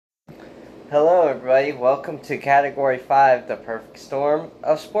Hello, everybody. Welcome to Category 5, the perfect storm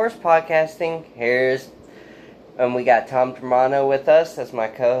of sports podcasting. We got Tom Germano with us as my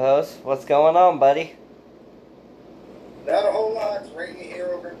co-host. What's going on, buddy? Not a whole lot. It's raining here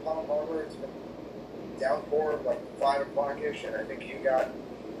over in Palm Harbor. It's been downpour like 5 o'clock-ish, and I think you got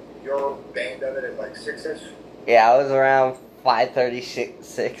your band of it at like 6-ish. Yeah, I was around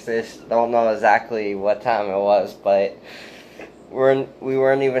 5:36-ish. Don't know exactly what time it was, but we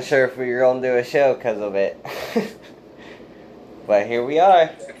weren't even sure if we were going to do a show because of it. But here we are.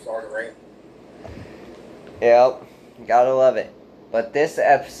 It's starting to rain. Yep, gotta love it. But this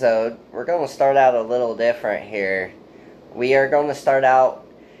episode, we're going to start out a little different here. We are going to start out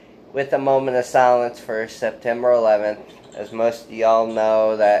with a moment of silence for September 11th. As most of y'all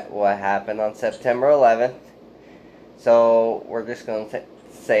know that what happened on September 11th. So we're just going to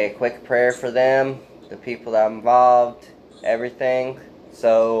say a quick prayer for them, the people that are involved, everything.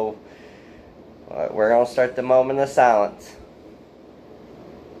 So we're going to start the moment of silence.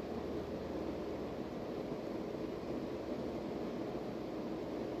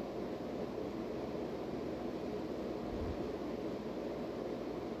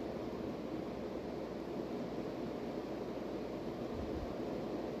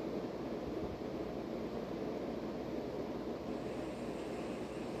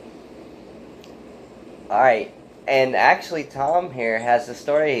 Alright, and actually Tom here has a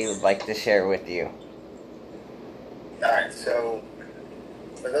story he would like to share with you. Alright, so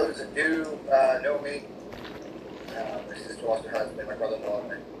for those that do know me, my sister lost her husband, my brother-in-law,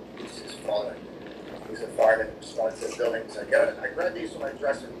 and his father. He's a fireman in response to the buildings. I grabbed these from my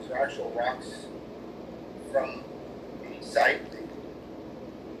dresser. These are actual rocks from the site.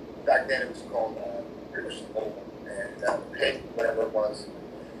 Back then it was called pretty much the old one, and pit, whatever it was.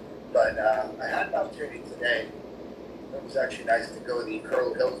 But I had an opportunity today. It was actually nice to go to the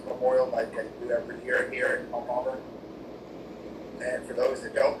Curlew Hills Memorial like I do every year here in Palm Harbor. And for those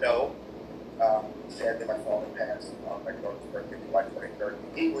that don't know, sadly my father passed on my brother's birthday, July 23rd.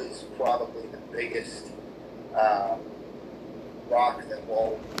 He was probably the biggest rock that we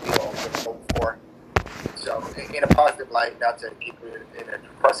all could hope for. So in a positive light, not to keep it in a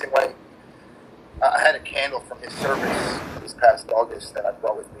depressing way, I had a candle from his service this past August that I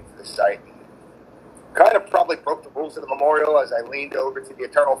brought with me to the site. Kind of probably broke the rules of the memorial as I leaned over to the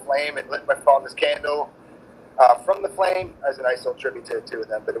eternal flame and lit my father's candle from the flame as a nice little tribute to the two of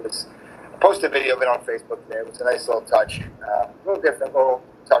them. But I posted a video of it on Facebook today. It was a nice little touch. A little different, a little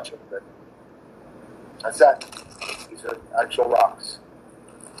touching, but that's that. These are actual rocks.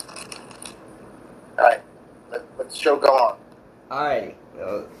 All right, let the show go on. All right.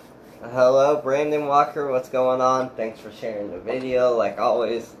 Hello, Brandon Walker. What's going on? Thanks for sharing the video, like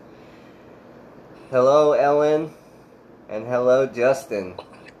always. Hello, Ellen, and hello, Justin.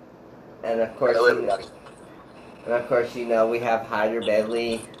 And of course, hello, everybody. We have Hyder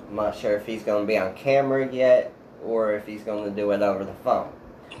Bedley. I'm not sure if he's going to be on camera yet, or if he's going to do it over the phone.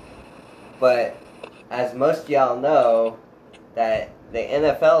 But as most of y'all know, that the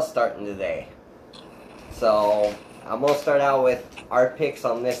NFL is starting today. So I'm going to start out with our picks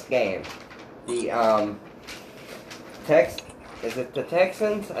on this game. Is it the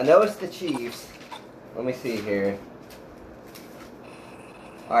Texans? I know it's the Chiefs. Let me see here.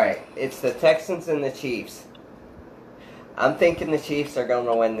 Alright, it's the Texans and the Chiefs. I'm thinking the Chiefs are going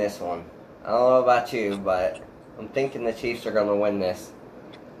to win this one. I don't know about you, but I'm thinking the Chiefs are going to win this.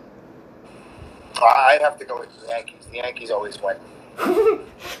 I'd have to go with the Yankees. The Yankees always win.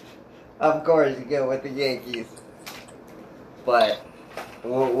 Of course, you go with the Yankees. But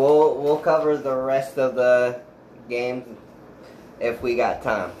we'll cover the rest of the games if we got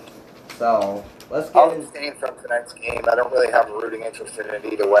time. So let's get I'll abstain from tonight's game. I don't really have a rooting interest in it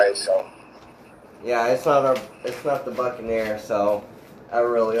either way. So yeah, it's not the Buccaneers, so I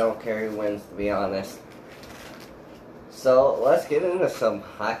really don't care who wins, to be honest. So let's get into some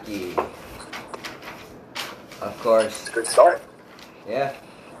hockey. Of course. It's a good start. Yeah.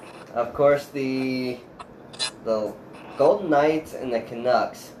 Of course, the Golden Knights and the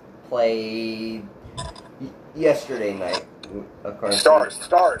Canucks played yesterday night. Of course.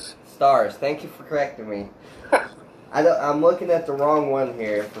 Stars. Thank you for correcting me. I'm looking at the wrong one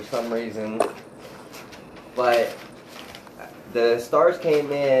here for some reason. But the Stars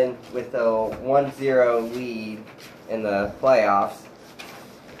came in with a 1-0 lead in the playoffs.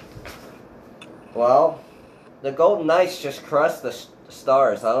 Well, the Golden Knights just crushed the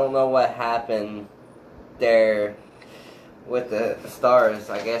Stars. I don't know what happened there with the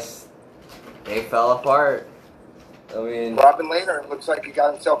Stars. I guess they fell apart. I mean, Robin Lehner looks like he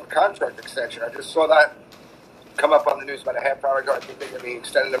got himself a contract extension. I just saw that come up on the news about a half hour ago. I think they're going to be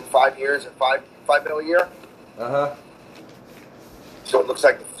extending them 5 years and $5 million a year. Uh-huh. So it looks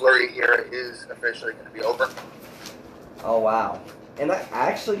like the Fleury era is officially going to be over. Oh, wow. And I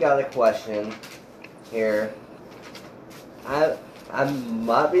actually got a question here. I'm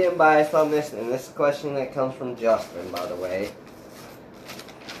not being biased on this, and this is a question that comes from Justin, by the way.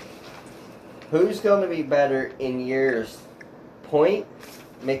 Who's going to be better in years? Point,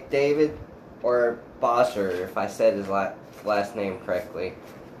 McDavid, or Bosser, if I said his last name correctly?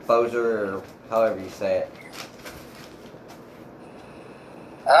 Bozer, or however you say it.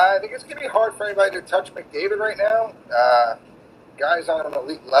 I think it's going to be hard for anybody to touch McDavid right now. Guys on an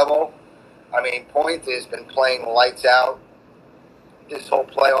elite level. I mean, Point has been playing lights out this whole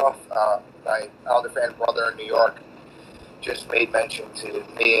playoff. My Alder fan brother in New York just made mention to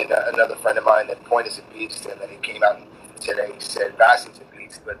me and another friend of mine that Point is a beast, and then he came out today. He said Bassey's a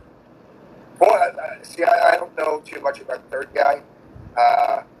beast, but Point, I don't know too much about the third guy.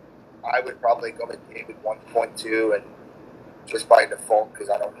 I would probably go with David 1.2, and just by default because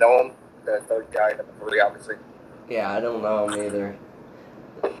I don't know him. The third guy, number 3, obviously. Yeah, I don't know him either.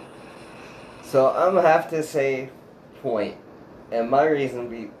 So I'm gonna have to say Point, and my reason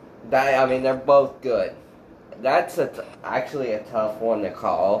be that I mean they're both good. That's actually a tough one to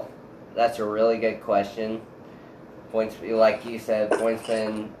call. That's a really good question. Point's, like you said, Point's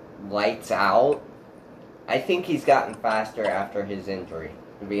been lights out. I think he's gotten faster after his injury,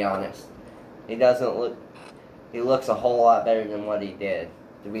 to be honest. He looks a whole lot better than what he did,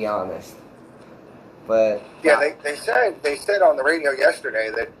 to be honest. But yeah, they said on the radio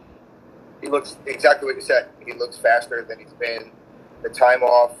yesterday that he looks exactly what you said. He looks faster than he's been. The time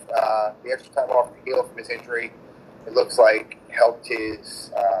off, the extra time off to heal from his injury, it looks like helped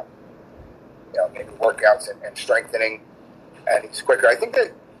his maybe workouts and strengthening, and he's quicker. I think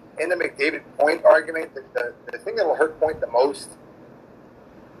that in the McDavid Point argument, the thing that will hurt Point the most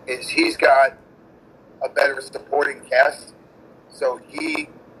is he's got a better supporting cast, so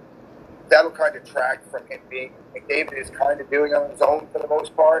that'll kind of track from him being. McDavid is kind of doing it on his own for the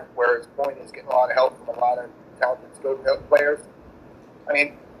most part, whereas Point is getting a lot of help from a lot of talented, skilled players. I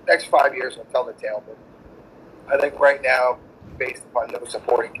mean, next 5 years will tell the tale, but I think right now, based upon no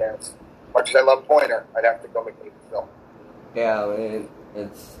supporting cast, much as I love Pointer, I'd have to go McDavid still. Yeah, I mean,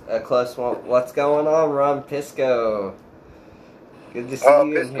 it's a close one. What's going on, Ron Pisco? Good to see you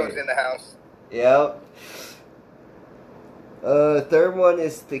in here. Pisco's in the house. Yep. Third one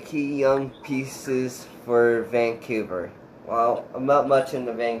is the key young pieces for Vancouver. Well, I'm not much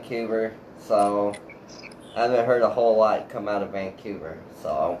into Vancouver, so I haven't heard a whole lot come out of Vancouver.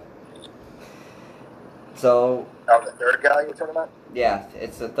 So oh, the third guy you're talking about? Yeah,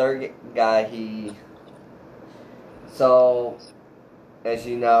 it's the third guy. So, as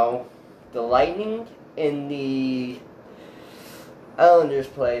you know, the Lightning and the Islanders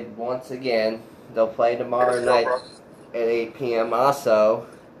played once again. They'll play tomorrow night at 8 p.m. also.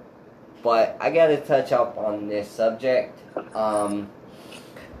 But I got to touch up on this subject.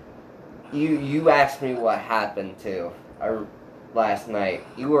 You asked me what happened to last night.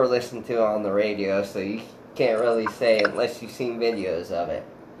 You were listening to it on the radio, so you can't really say unless you've seen videos of it.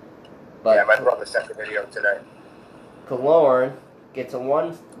 But yeah, my brother sent the video today. Killorn gets a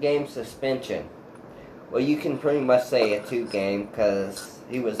 1-game suspension. Well, you can pretty much say a 2-game because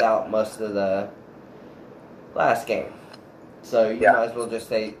he was out most of the last game. So you might as well just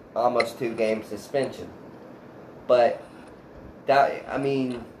say almost 2-game suspension. But that, I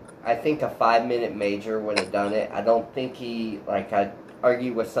mean, I think a 5-minute major would have done it. I don't think I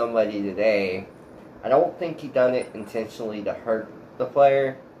argued with somebody today, I don't think he done it intentionally to hurt the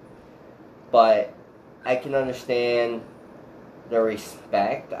player. But I can understand the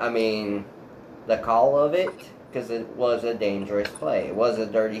respect. I mean, the call of it, because it was a dangerous play. It was a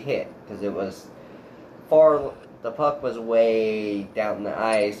dirty hit, because it was far. The puck was way down the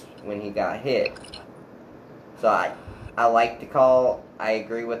ice when he got hit. So I like the call. I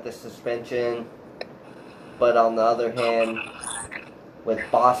agree with the suspension. But on the other hand, with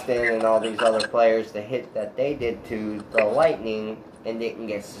Boston and all these other players, the hit that they did to the Lightning and didn't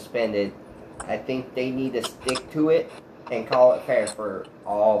get suspended, I think they need to stick to it and call it fair for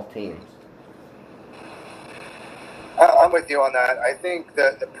all teams. I'm with you on that. I think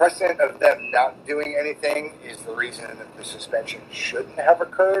the precedent of them not doing anything is the reason that the suspension shouldn't have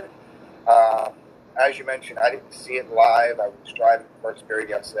occurred. As you mentioned, I didn't see it live. I was driving the first period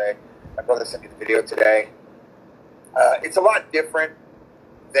yesterday. My brother sent me the video today. It's a lot different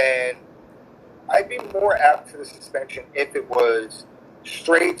than... I'd be more apt for the suspension if it was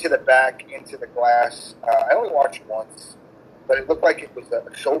straight to the back into the glass. I only watched it once, but it looked like it was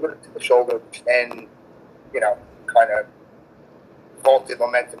a shoulder to the shoulder, and kind of vaulted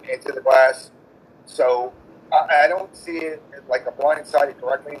momentum into the glass. So I don't see it like a blindsided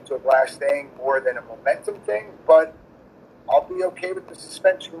directly into a glass thing more than a momentum thing, but I'll be okay with the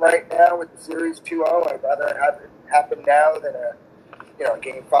suspension right now with the series 2-0. I'd rather have it happen now than a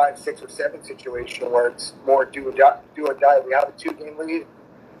game 5, 6, or 7 situation where it's more do or die. We have a 2-game lead.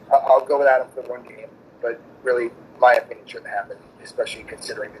 I'll go without him for 1 game, but really, my opinion shouldn't happen, especially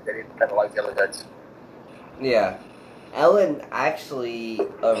considering that they didn't penalize the other guys. Yeah. Ellen actually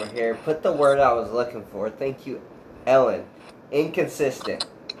over here put the word I was looking for. Thank you, Ellen. Inconsistent.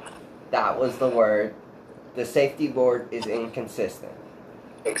 That was the word. The safety board is inconsistent.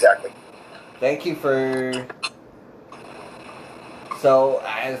 Exactly. Thank you for... So,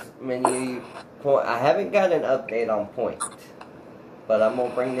 as many point, I haven't got an update on Point, but I'm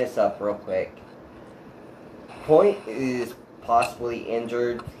gonna bring this up real quick. Point is possibly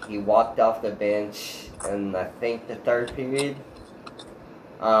injured. He walked off the bench in, I think, the 3rd period.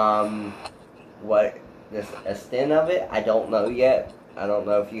 What the extent of it, I don't know yet. I don't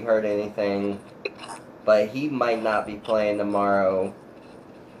know if you heard anything, but he might not be playing tomorrow.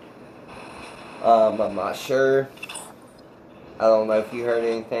 I'm not sure. I don't know if you heard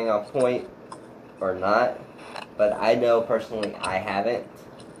anything on Point or not, but I know personally I haven't.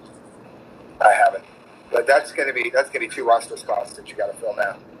 I haven't. But that's gonna be 2 roster spots that you gotta fill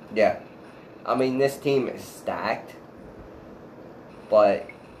now. Yeah. I mean, this team is stacked, but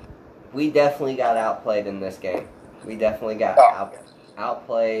we definitely got outplayed in this game. We definitely got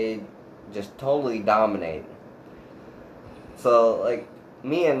outplayed, just totally dominated. So, like,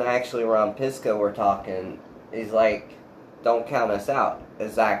 me and actually Ron Pisco were talking. He's like, don't count us out.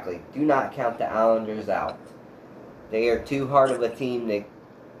 Exactly. Do not count the Islanders out. They are too hard of a team to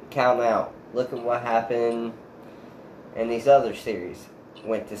count out. Look at what happened in these other series.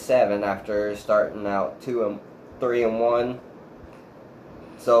 Went to 7 after starting out 3-1.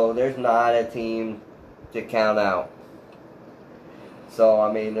 So there's not a team to count out. So,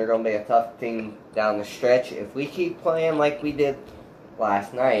 I mean, they're going to be a tough team down the stretch. If we keep playing like we did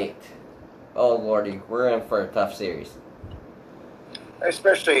last night, oh lordy, we're in for a tough series.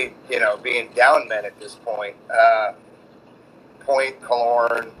 Especially, being down men at this point. Point,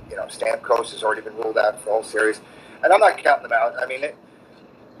 Killorn, Stamkos has already been ruled out for the whole series. And I'm not counting them out. I mean,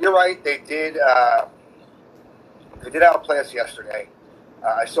 you're right. They did outplay us yesterday.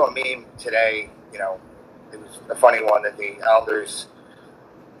 I saw a meme today. It was a funny one that the Islanders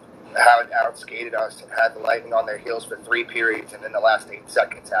had outskated us and had the Lightning on their heels for 3 periods, and then the last 8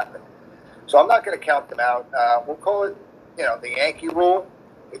 seconds happened. So I'm not going to count them out. We'll call it, the Yankee rule.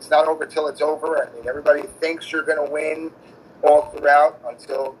 It's not over till it's over. I mean, everybody thinks you're going to win all throughout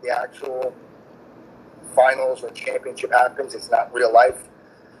until the actual finals or championship happens. It's not real life.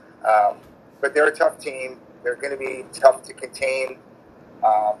 But they're a tough team. They're going to be tough to contain.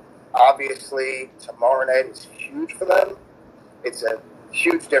 Obviously, tomorrow night is huge for them. It's a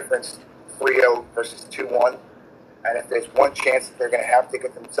huge difference, 3-0 versus 2-1. And if there's one chance that they're going to have to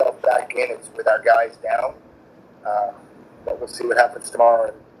get themselves back in, it's with our guys down. But we'll see what happens tomorrow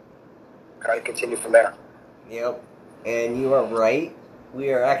and kind of continue from there. Yep. And you are right.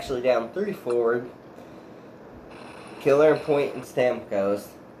 We are actually down 3 forward. Killer, Point, and Stamkos.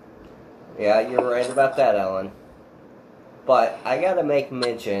 Yeah, you're right about that, Ellen. But I gotta make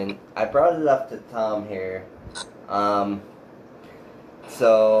mention, I brought it up to Tom here.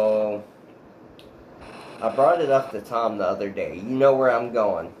 So I brought it up to Tom the other day. You know where I'm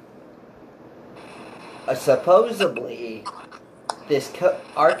going. Supposedly,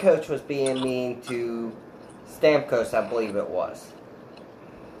 our coach was being mean to Stamkos, I believe it was.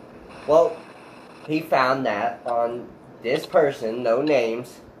 Well, he found that on this person, no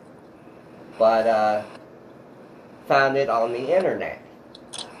names, but found it on the internet.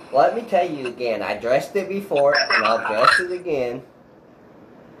 Let me tell you again, I addressed it before, and I'll address it again.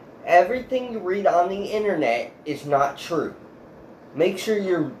 Everything you read on the internet is not true. Make sure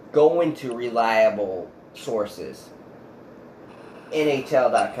you're going to reliable sources.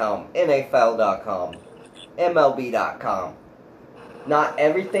 NHL.com, NFL.com, MLB.com. Not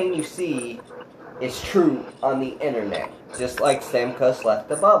everything you see is true on the internet. Just like Stamkos left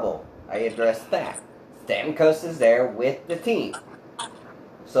the bubble. I addressed that. Stamkos is there with the team.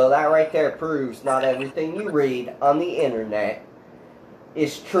 So that right there proves not everything you read on the internet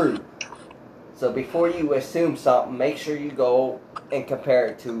is true. So before you assume something, make sure you go and compare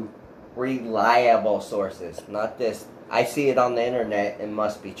it to reliable sources. Not this, I see it on the internet, it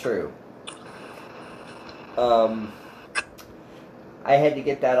must be true. I had to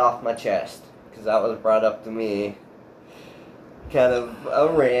get that off my chest, because that was brought up to me. Kind of a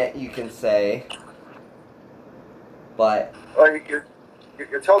rant, you can say. But Well, you're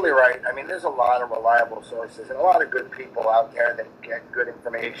totally right. I mean, there's a lot of reliable sources and a lot of good people out there that get good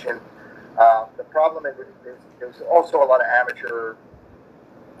information. The problem is there's also a lot of amateur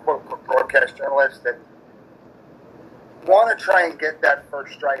quote-unquote broadcast journalists that want to try and get that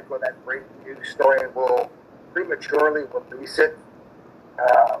first strike or that breaking news story and will prematurely release it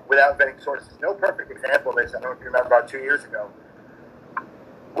without vetting sources. No perfect example of this. I don't know if you remember about 2 years ago.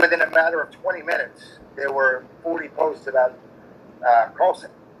 Within a matter of 20 minutes, there were 40 posts about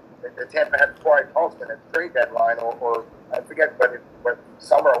Carlson. The Tampa had acquired Carlson at the trade deadline, or I forget what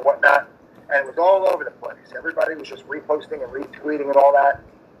summer or whatnot, and it was all over the place. Everybody was just reposting and retweeting and all that.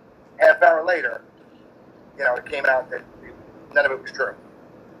 Half hour later, it came out that none of it was true.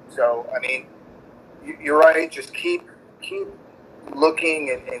 So, I mean, you're right. Just keep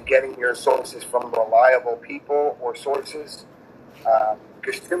looking and getting your sources from reliable people or sources.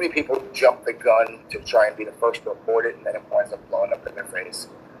 Because too many people jump the gun to try and be the first to report it, and then it winds up blowing up in their face.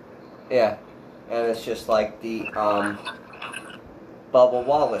 yeah, and it's just like the Bubba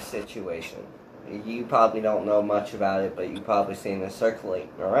Wallace situation. You probably don't know much about it, but you've probably seen it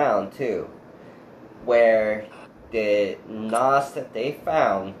circulating around too, where the NOS that they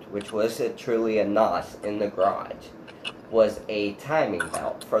found, which was truly a NOS in the garage, was a timing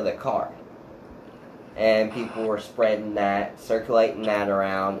belt for the car. And people were spreading that, circulating that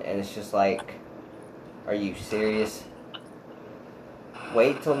around, and it's just like, are you serious?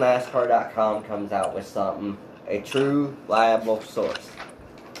 Wait till NASCAR.com comes out with something, a true, liable source.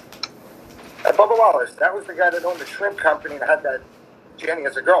 Bubba Wallace, that was the guy that owned the shrimp company and had that Jenny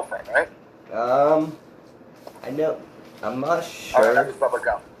as a girlfriend, right? I know, I'm not sure. Oh, that was Bubba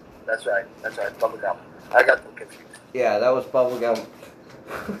Gump. That's right, Bubba Gump. I got them confused. Yeah, that was Bubba Gump.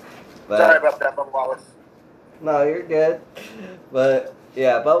 But, sorry about that, Bubba Wallace. No, you're good. But,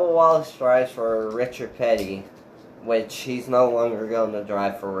 yeah, Bubba Wallace drives for Richard Petty, which he's no longer going to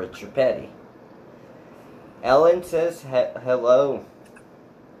drive for Richard Petty. Ellen says hello.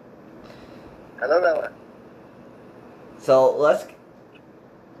 Hello, Ellen. So,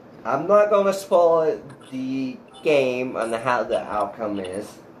 I'm not going to spoil the game on how the outcome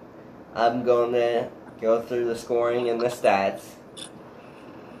is. I'm going to go through the scoring and the stats.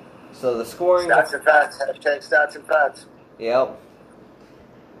 So the scoring... Stats and facts. Hashtag stats and facts. Yep.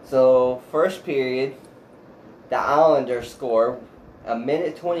 So, first period, the Islanders score a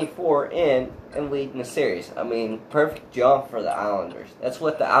minute 24 in and leading the series. I mean, perfect jump for the Islanders. That's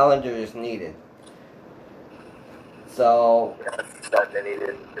what the Islanders needed. So... Yeah, that's the start they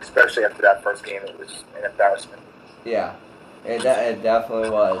needed, especially after that first game. It was an embarrassment. Yeah, it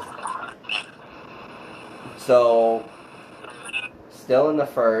definitely was. So, still in the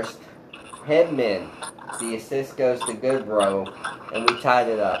first, Hedman, the assist goes to Goodrow, and we tied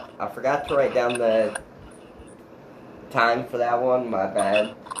it up. I forgot to write down the time for that one, my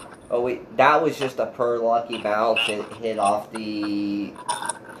bad. Oh, that was just a per lucky bounce. It hit off the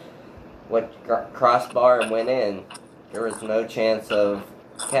crossbar and went in. There was no chance of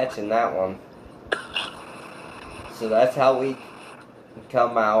catching that one. So that's how we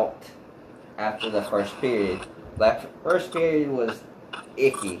come out after the first period. That first period was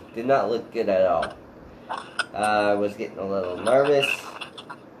icky. Did not look good at all. I was getting a little nervous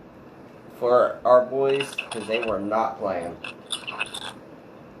for our boys because they were not playing.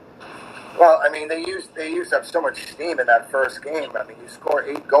 Well, I mean, they used up so much steam in that first game. I mean, you score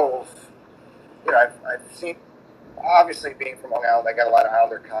 8 goals. I've seen, obviously being from Long Island, I got a lot of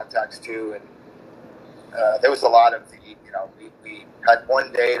Islander contacts too, and there was a lot of we had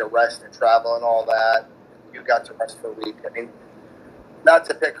one day to rest and travel and all that. You got to rest for a week. I mean, not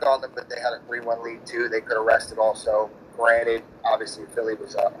to pick on them, but they had a 3-1 lead too. They could have rested also. Granted, obviously Philly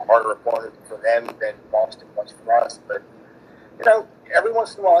was a harder opponent for them than Boston was for us, but every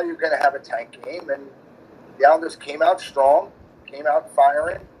once in a while you're going to have a tank game, and the Islanders came out strong, came out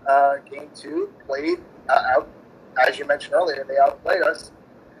firing. Game 2, played out, as you mentioned earlier, they outplayed us.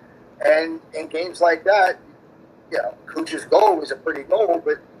 And in games like that, Kuch's goal was a pretty goal,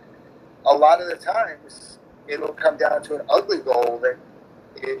 but a lot of the times it'll come down to an ugly goal that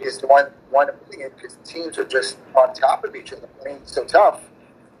is the one winds up winning it because teams are just on top of each other, playing so tough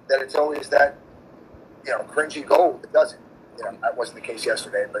that it's always that cringy goal that does it. That wasn't the case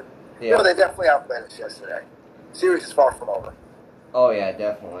yesterday, but they definitely outplayed us yesterday. The series is far from over. Oh yeah,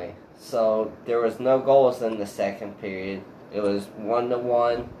 definitely. So there was no goals in the second period. It was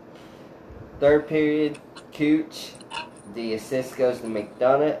 1-1. Third period, Cooch. The assist goes to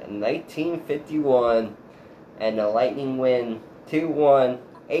McDonough in 1951, and the Lightning win 2-1.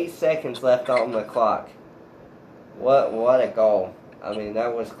 8 seconds left on the clock. What a goal! I mean,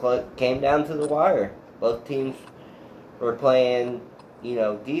 that was came down to the wire. Both teams were playing,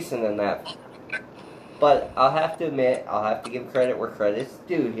 decent in that. But I'll have to admit, I'll have to give credit where credit's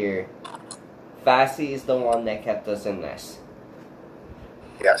due here. Fassi is the one that kept us in this.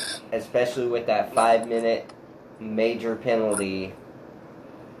 Yes. Especially with that 5-minute major penalty.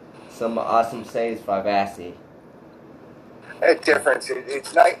 Some awesome saves by Fassi. A difference.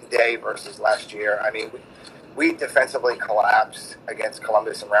 It's night and day versus last year. I mean, we defensively collapsed against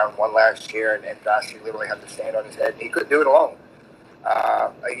Columbus in round 1 last year, and Fassi literally had to stand on his head. He couldn't do it alone.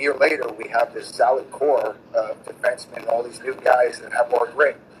 A year later, we have this solid core of defensemen, all these new guys that have more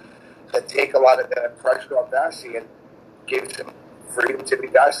grit, that take a lot of the pressure off Fassi and gives him freedom to be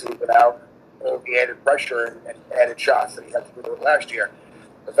Fassi without all the added pressure and added shots that he had to do last year.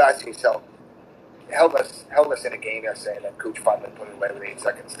 But Fassi held us in a game yesterday, and then Cooch finally put it away with 8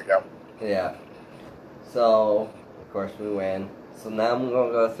 seconds to go. Yeah. So, of course, we win. So now I'm going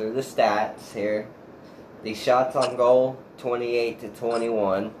to go through the stats here. The shots on goal,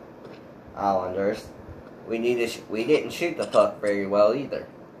 28-21, Islanders. We didn't shoot the puck very well either,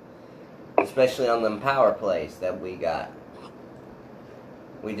 especially on them power plays that we got.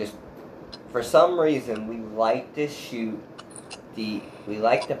 We just, for some reason, we like to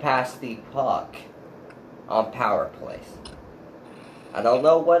pass the puck on power plays. I don't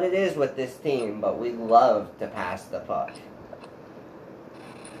know what it is with this team, but we love to pass the puck.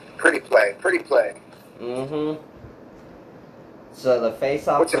 Pretty play. Mm-hmm. So the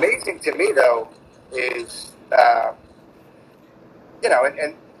face-off... What's amazing to me, though, is, and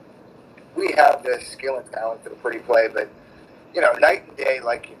we have the skill and talent for the pretty play, but, night and day,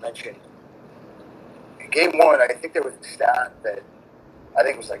 like you mentioned. In game 1, I think there was a stat that, I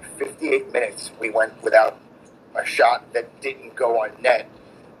think it was like 58 minutes we went without a shot that didn't go on net.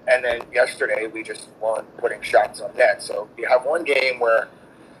 And then yesterday, we just weren't putting shots on net. So you have one game where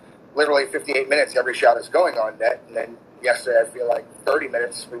literally 58 minutes, every shot is going on net. And then yesterday, I feel like 30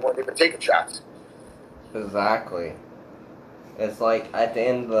 minutes, we weren't even taking shots. Exactly. It's like at the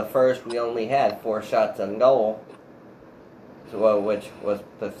end of the first, we only had 4 shots on goal, which was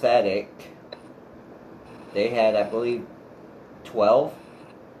pathetic. They had, I believe, 12.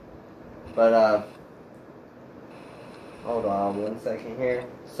 But, hold on 1 second here.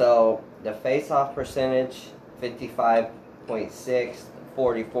 So, the face-off percentage, 55.6,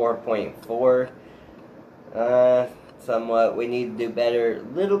 44.4. Somewhat, we need to do better, a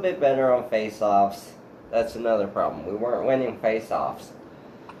little bit better on face-offs. That's another problem. We weren't winning face-offs.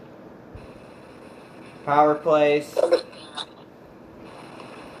 Power plays.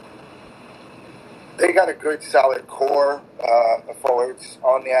 They got a good, solid core of forwards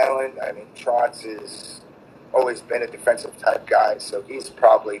on the island. I mean, Trotz has always been a defensive type guy, so he's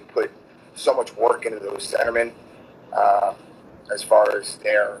probably put so much work into those centermen as far as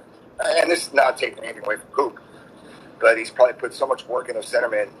their... And this is not taking anything away from Coop, but he's probably put so much work into those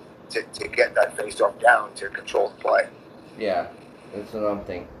centermen to get that face-off down to control the play. Yeah, that's what I'm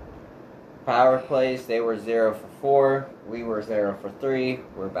thinking. Power plays, they were 0 for 4. We were 0 for 3.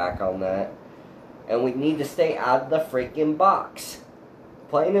 We're back on that. And we need to stay out of the freaking box.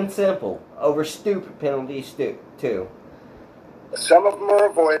 Plain and simple. Over stupid penalties, too. Some of them are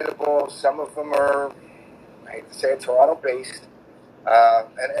avoidable. Some of them are, I hate to say it, Toronto-based.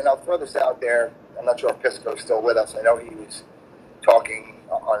 And I'll throw this out there. I'm not sure if Pisco's still with us. I know he was talking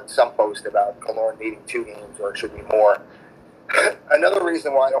on some post about Killorn needing 2 games, or it should be more. Another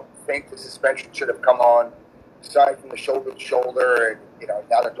reason why I don't think the suspension should have come on, aside from the shoulder to shoulder and,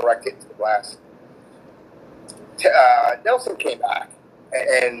 not a direct hit to the glass. Nelson came back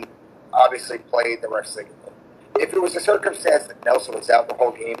and obviously played the rest of the game. If it was a circumstance that Nelson was out the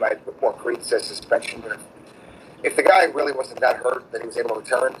whole game, I'd put more credence to suspension. But if the guy really wasn't that hurt that he was able to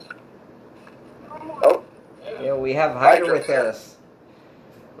return. Oh. Yeah, we have Hyder with us.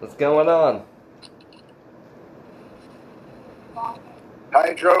 What's going on?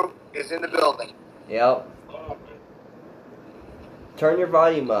 Hydro is in the building. Yep. Turn your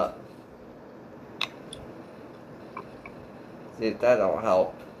volume up. See if that don't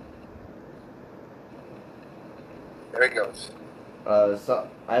help. There he goes. So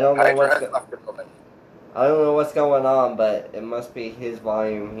I don't know I don't know what's going on, but it must be his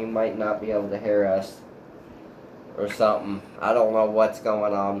volume. He might not be able to hear us or something. I don't know what's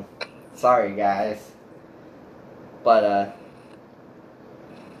going on. Sorry, guys. But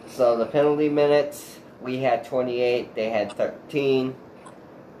so the penalty minutes, we had 28. They had 13.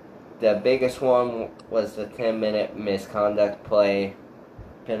 The biggest one was the 10-minute misconduct play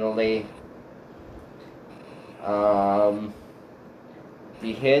penalty. The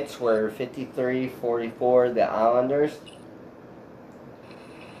hits were 53-44, the Islanders.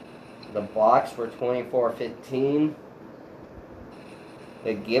 The blocks were 24-15,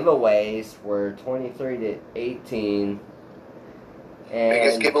 The giveaways were 23-18.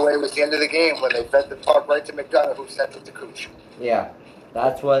 Biggest And giveaway was the end of the game when they fed the puck right to McDonough, who sent it to Cooch. yeah,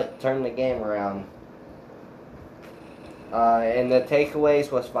 that's what turned the game around. And the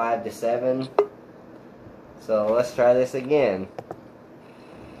takeaways was 5-7. So let's try this again.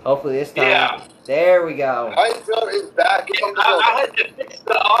 Hopefully this time. Yeah. There we go. Hydro is back in the building. I had to fix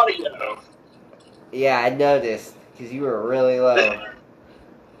the audio. Yeah, I noticed because you were really low.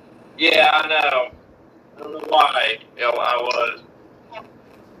 Yeah, I know. I don't know why I was.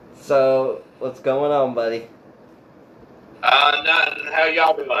 So what's going on, buddy? Nothing. How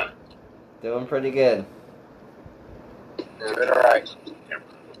y'all doing? Doing pretty good. Doing all right.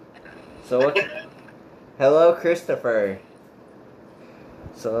 So what? Hello, Christopher.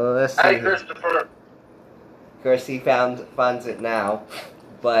 So let's see. Hey, Christopher. Of course, he finds it now,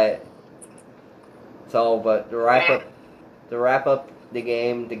 but to wrap up the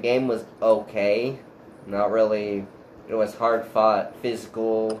game was okay. Not really. It was hard fought,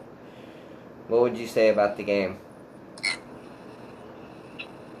 physical. What would you say about the game?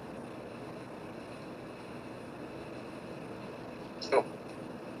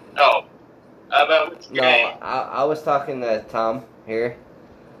 Oh. About which No, game? I was talking to Tom here.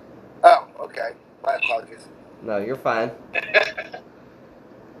 Oh, okay. My apologies. No, you're fine.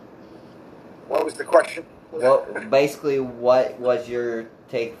 What was the question? Well, basically, what was your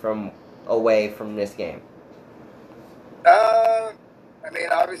take away from this game? I mean,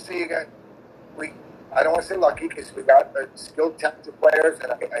 obviously, I don't want to say lucky because we got skilled, talented players,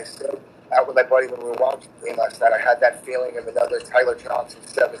 and I said out with my buddy when we were watching the game last night, I had that feeling of another Tyler Johnson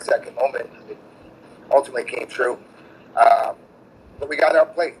 7-second moment. It ultimately came true. But we got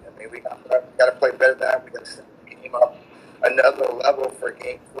outplayed. I mean, we got to play better than that. We got to step the game up another level for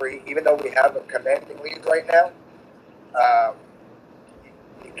Game 3. Even though we have a commanding lead right now,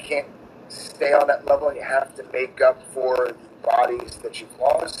 you can't stay on that level, and you have to make up for the bodies that you've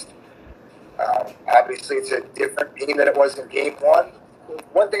lost. Obviously, it's a different team than it was in Game 1.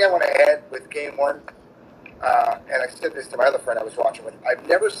 One thing I want to add with Game 1, and I said this to my other friend I was watching with, I've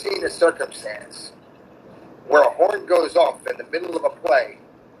never seen a circumstance where a horn goes off in the middle of a play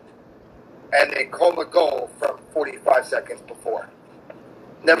and they call a goal from 45 seconds before.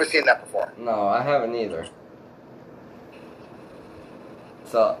 Never seen that before. No, I haven't either.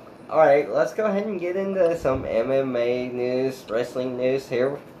 So, alright, let's go ahead and get into some MMA news, wrestling news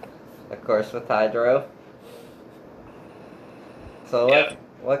here. Of course, with Hydro. So, Yeah.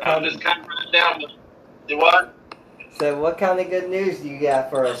 what I'm kind just kind of running down the what? So, what kind of good news do you got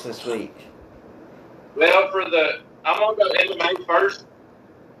for us this week? Well, I'm gonna go MMA first.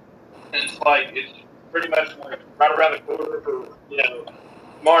 And it's pretty much right around the corner for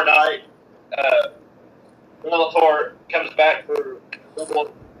tomorrow night. Bellator comes back for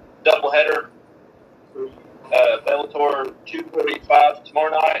double header. Bellator 245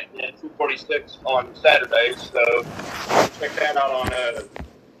 tomorrow night and 246 on Saturday. So check that out on.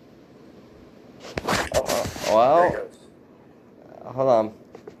 Well, hold on.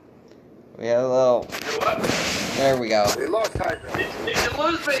 We had a little. There we go. We lost Hydro. Did you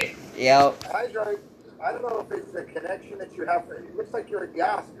lose me? Yep. Hydro, I don't know if it's the connection that you have. It looks like you're at the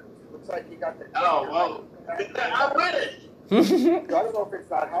Oscars. It looks like you got the. Oh, well. I wish. I don't know if it's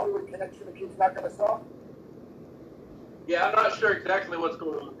that Hollywood connection that keeps knocking us off. Yeah, I'm not sure exactly what's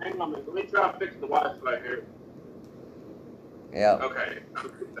going on. Hang on a minute. Let me try and fix the Wi-Fi here. Yeah. Okay.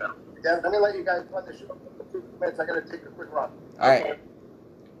 Yeah, let me let you guys run the show for 2 minutes. I gotta take a quick run. All right.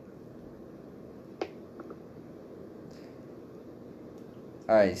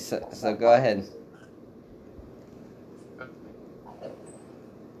 All right. So go ahead.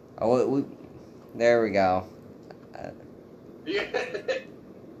 Oh, there we go.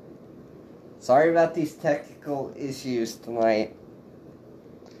 Sorry about these technical issues tonight.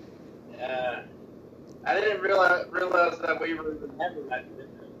 I didn't realize that we were even having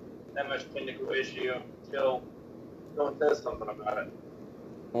that much technical issue until someone says something about it.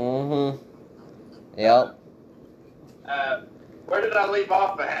 Mm-hmm. Yep. Where did I leave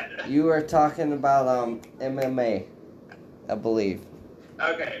off at? You were talking about MMA, I believe.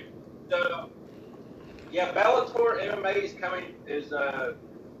 Okay. So, yeah, Bellator MMA is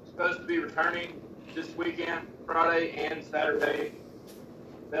supposed to be returning this weekend, Friday and Saturday.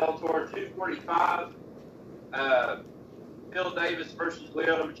 Bellator 245, Phil Davis versus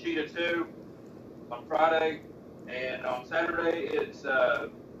Lyoto Machida 2 on Friday, and on Saturday it's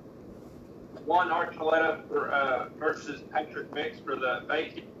Juan Archuleta versus Patrick Mix for the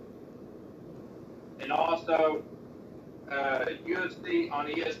vacant, and also UFC on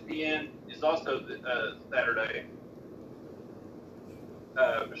ESPN is also Saturday.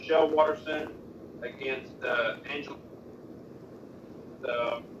 Michelle Watterson against Angela.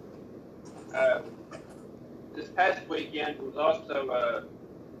 This past weekend was also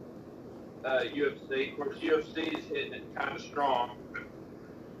UFC. Of course, UFC is hitting it kind of strong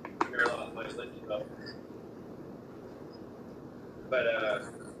here lately. So. But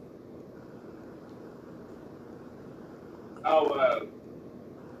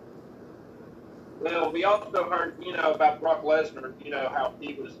well, we also heard, about Brock Lesnar. How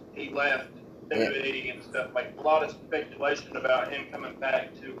he left WWE and stuff. Like a lot of speculation about him coming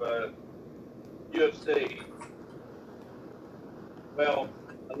back to UFC. Well,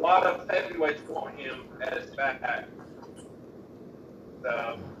 a lot of heavyweights want him as back.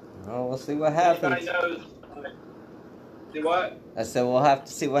 So, well, we'll see what happens. Anybody knows? Do what? I said we'll have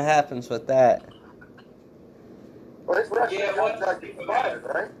to see what happens with that. Well, his wrestling contract expired,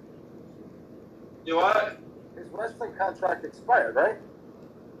 right? Do what? His wrestling contract expired, right?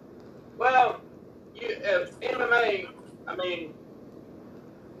 Well, MMA, I mean,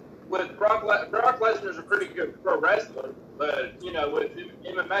 with Brock Lesnar's a pretty good pro wrestler, but, with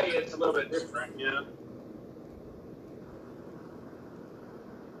MMA, it's a little bit different,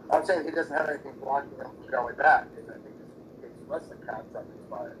 I'm saying he doesn't have anything blocking him from going back, because I think his wrestling contract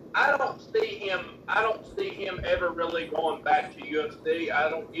expired. I don't see him ever really going back to UFC. I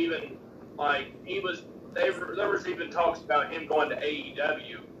don't even, there was even talks about him going to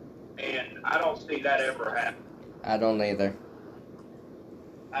AEW, and I don't see that ever happen. I don't either.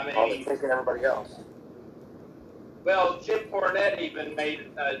 I mean, they're taking everybody else. Well, Jim Cornette even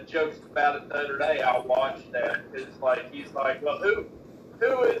made jokes about it the other day. I watched that. He's like, well, who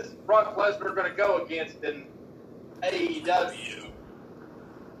is Brock Lesnar going to go against in AEW?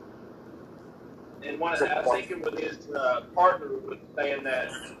 And I think it was his partner was saying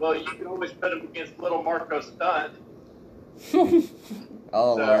that, well, you can always put him against little Marco Stunt.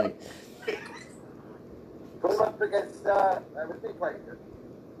 Oh, Lord. Put him up against, I would think,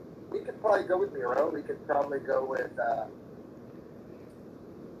 we could probably go with Miro. We could probably go with, the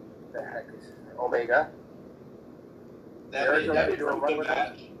heck is his name? Omega. That'd be a good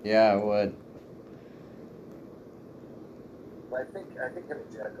match. Yeah, I would. I think him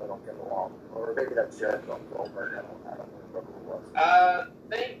and Jericho don't get along, or maybe that's Jericho and Goldberg. I don't remember who it was. I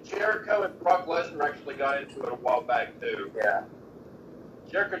think Jericho and Brock Lesnar actually got into it a while back too. Yeah.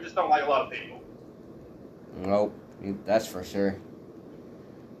 Jericho just don't like a lot of people. Nope, that's for sure.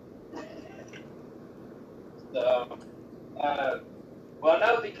 So, well,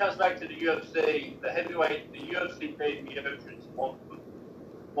 now that he comes back to the UFC, the UFC paid the entrance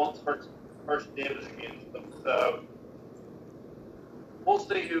once first dibs against them. So. We'll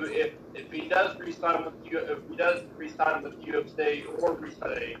see if he does re-sign with UFC or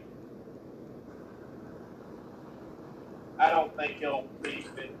re-sign. I don't think he'll be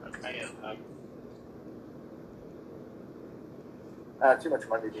Vince McMahon. Too much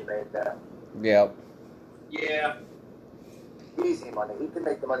money to be made there. Yep. Yeah. Easy money. He can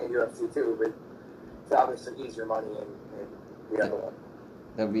make the money in UFC too, but it's obviously easier money in the other one.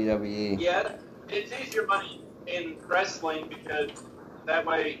 WWE. Yeah, it's easier money in wrestling because that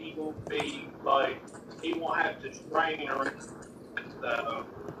way he won't be he won't have to train or so.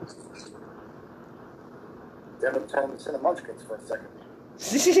 Devin turned into the Munchkins for a second.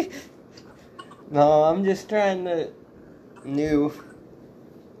 No, I'm just trying to new.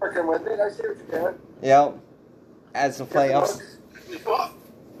 Working with it, I see what you're doing. Yep. As the playoffs.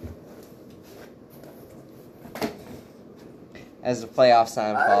 As the playoff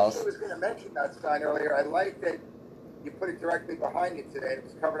sign falls. I actually was going to mention that sign earlier. I like that you put it directly behind you today. It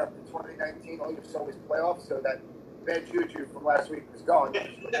was covered up to 2019. All you saw was playoffs, so that bad juju from last week was gone.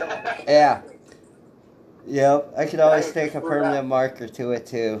 Yeah. Yep. I could always take a permanent marker to it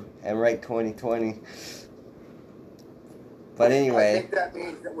too and write 2020. But anyway. I think that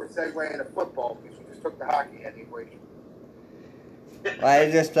means that we're segueing into football because you just took the hockey out of the equation. Well,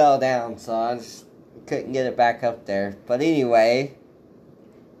 it just fell down, so I just couldn't get it back up there. But anyway.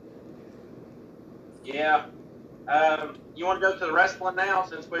 Yeah. You want to go to the wrestling now,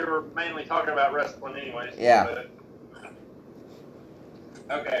 since we were mainly talking about wrestling anyways? Yeah.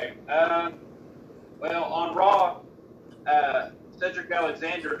 Okay. Well, on Raw, Cedric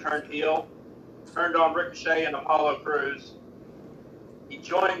Alexander turned heel, turned on Ricochet and Apollo Crews. He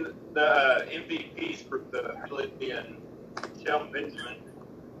joined the MVPs group, the Harley and Shelton Benjamin.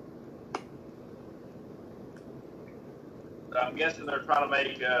 So I'm guessing they're trying to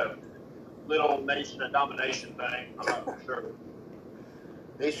make a little Nation of Domination thing. I'm not for sure.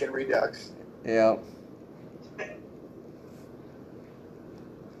 Nation Redux. Yep.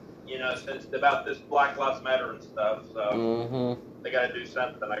 You know, since about this Black Lives Matter and stuff. So Mm-hmm. they got to do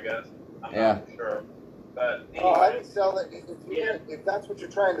something, I guess. I'm Yeah. not sure. But Oh, I anyway, would sell it if that's what you're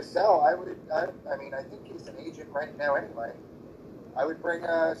trying to sell. I mean, I think he's an agent right now anyway. I would bring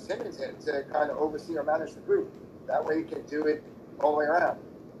Simmons in to kind of oversee or manage the group. That way, you can do it all the way around.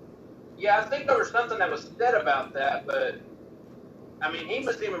 yeah, I think there was something that was said about that, but I mean, he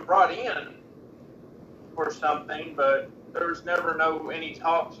was even brought in for something, but there was never any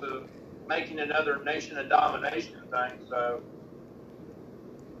talks of making another nation of domination thing. So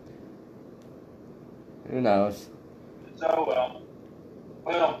Who knows?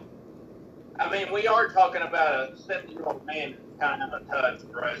 Well, I mean, we are talking about a 70-year-old man that's kind of a touch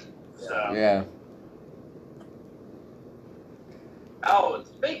for us. So. Yeah. Oh, and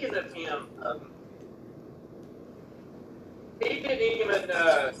speaking of him, he didn't even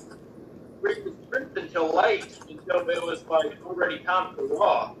read the script until late, until it was like already time for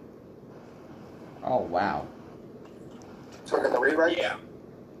Raw. Oh, wow. Talking the rewrite? Yeah.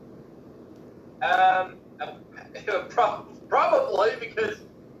 Probably because,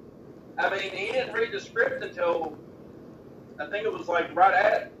 I mean, he didn't read the script until, I think it was like right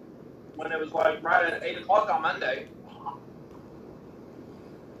at 8 o'clock on Monday.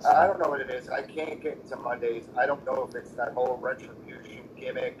 I don't know what it is. I can't get into Mondays. I don't know if it's that whole retribution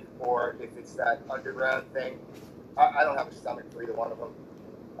gimmick or if it's that underground thing. I don't have a stomach for either one of them.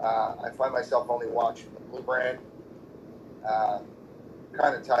 I find myself only watching the Blue Brand.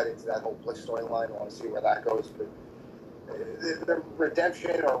 Kind of tied into that whole Bliss storyline. I want to see where that goes. But the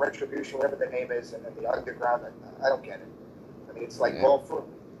redemption or retribution, whatever the name is, and then the underground, I don't get it. I mean, it's like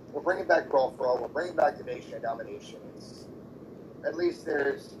we're bringing back Brawl for All. We're bringing back the Nation of Domination. At least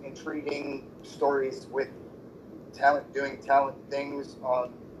there's intriguing stories with talent doing talent things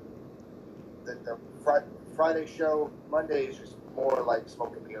on the Friday show. Monday is just more like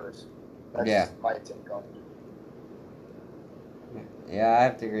smoke and mirrors. That's just my take on it. Yeah, I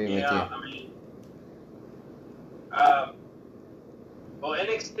have to agree with you. Yeah, I mean, well,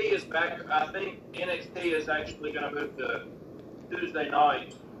 NXT is back. I think NXT is actually going to move to Tuesday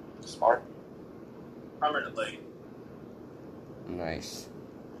night. Smart. Permanently. Nice.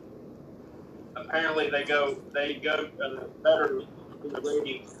 Apparently, they go better in the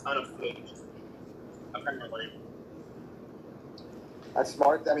ratings unopposed. Apparently. That's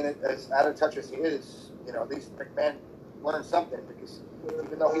smart. I mean, as out of touch as he is, you know, at least McMahon learned something because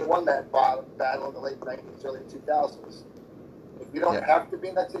even though he won that battle in the late 90s, early 2000s, if you don't have to be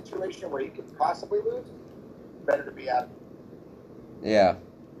in that situation where you could possibly lose, better to be out. Yeah.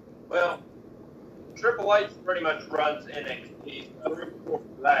 Well, Triple H pretty much runs NXT, so we're for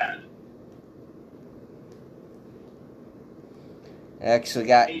that.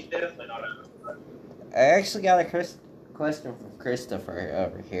 He's definitely not out. I actually got a question from Christopher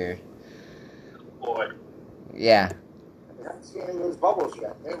over here. Boy. Yeah. I haven't seen any of those bubbles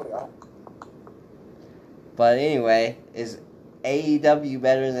yet. There we are. But anyway, is AEW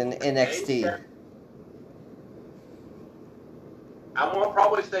better than NXT? I'm going to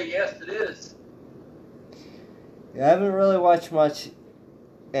probably say yes, it is. I haven't really watched much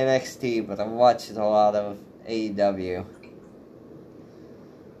NXT, but I've watched a lot of AEW.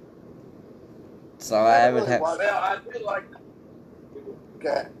 So I haven't had. Well, I do like.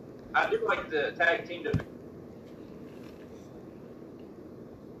 Okay. I do like the tag team division.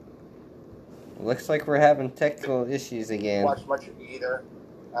 Looks like we're having technical issues again. Watch much of either.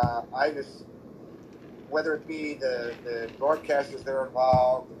 I just, whether it be the broadcasters that are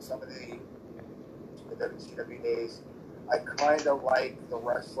involved and some of the WCW days, I kind of like the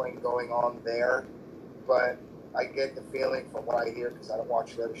wrestling going on there, but I get the feeling from what I hear because I don't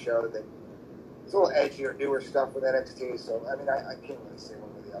watch the other show that it's a little edgier, newer stuff with NXT. So I mean, I can't really say one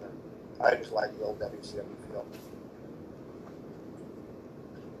or the other. I just like the old WCW feel.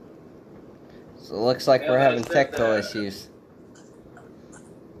 So it looks like we're having technical issues.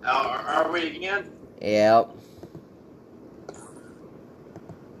 Are we again? Yep.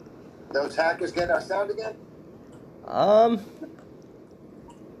 Those hackers getting our sound again? I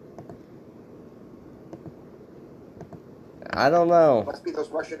don't know. Must be those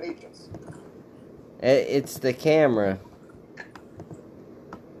Russian agents. It's the camera.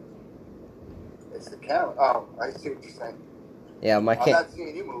 It's the camera. Oh, I see what you're saying. Yeah, my I'm not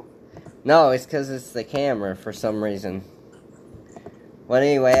seeing you move. No, it's because it's the camera for some reason. But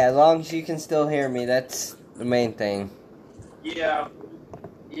anyway, as long as you can still hear me, that's the main thing. Yeah.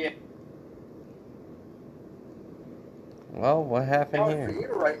 Well, what happened For here? you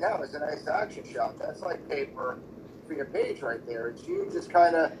right now is a nice action shot. That's like paper for your page right there. It's you just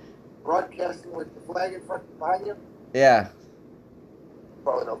kind of broadcasting with the flag in front behind you. Yeah.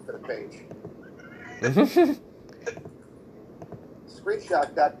 photo for the page.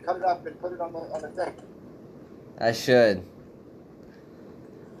 Screenshot that, cut it up, and put it on the thing. I should.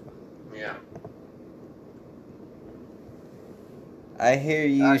 Yeah. I hear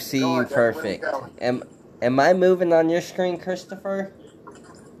you, see go you on, Jeff. Where perfect. we going? Am I moving on your screen, Christopher?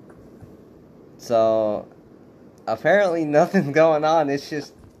 So, apparently nothing's going on. It's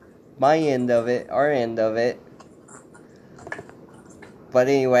just my end of it, our end of it. But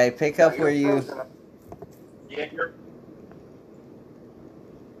anyway, pick up where you... Yeah,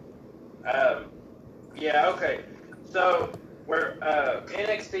 yeah, okay. So, where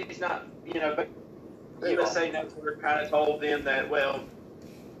NXT's not, but USA Network kind of told them that, well,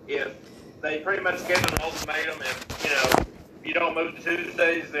 if they pretty much gave them an ultimatum, if you don't move to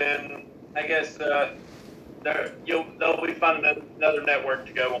Tuesdays, then I guess they'll be finding another network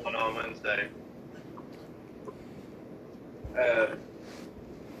to go on Wednesday.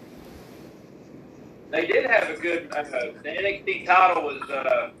 They did have a good. The NXT title was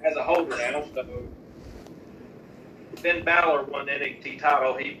as a holder now, so Finn Balor won the NXT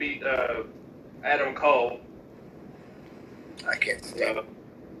title. He beat Adam Cole. I can't stand him.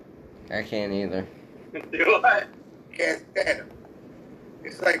 I can't either. Do I? Can't stand him.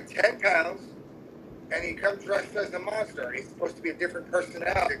 He's like 10 pounds, and he comes dressed as a monster. He's supposed to be a different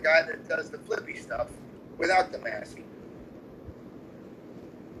personality, the guy that does the flippy stuff without the mask.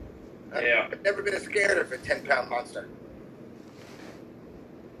 Yeah. I've never been scared of a 10-pound monster.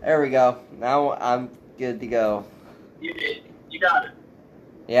 There we go. Now I'm good to go. You got it.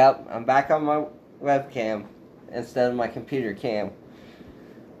 Yep, I'm back on my webcam instead of my computer cam.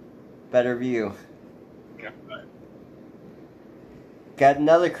 Better view. Okay. Got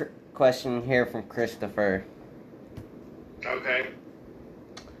another question here from Christopher. Okay.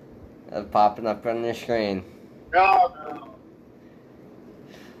 Popping up on your screen. No.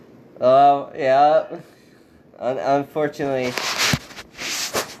 Oh, yeah. Unfortunately.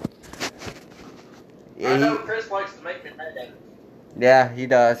 I know Chris likes to make me mad. Yeah, he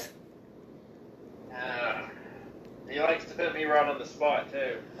does. He likes to put me right on the spot,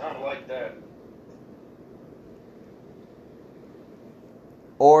 too. I don't like that.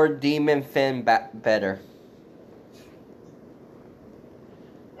 Or Demon Finn better.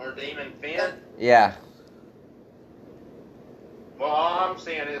 Or Demon Finn? Yeah. Well, all I'm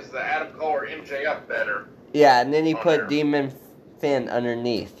seeing is the Adam Cole or MJF better. Yeah, and then he put there. Demon Finn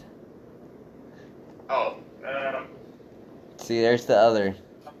underneath. Oh. See, there's the other.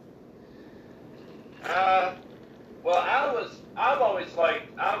 Well, I've always liked,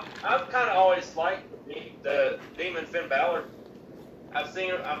 I've kind of always liked the Demon Finn Balor.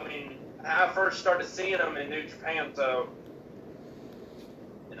 I first started seeing him in New Japan, so,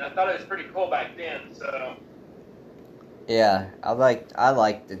 and I thought it was pretty cool back then, so. Yeah, I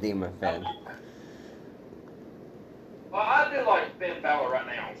like the Demon Finn. Well, I do like Finn Balor right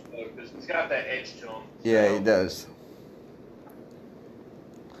now, because he's got that edge to him. Yeah, so. he does.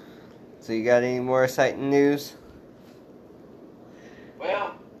 So you got any more exciting news?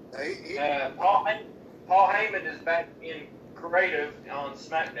 Well, Paul Heyman is back in creative on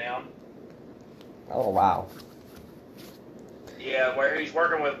SmackDown. Oh wow. Yeah, where he's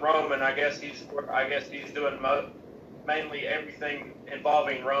working with Roman. I guess he's doing mainly everything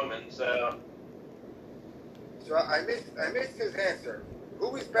involving Roman. So I missed his answer.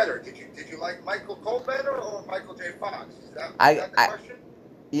 Who is better? Did you like Michael Cole better or Michael J. Fox? Is that the question?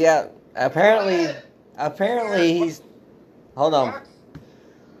 Yeah. Apparently he's. Hold on. Fox?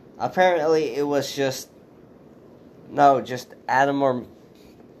 Apparently it was just Adam or.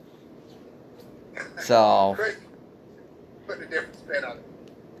 So. Chris put a different spin on it.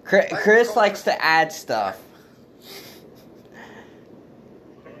 Chris likes to add stuff.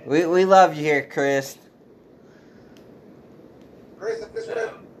 We love you here, Chris. Chris, if this way.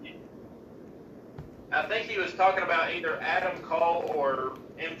 I think he was talking about either Adam Cole or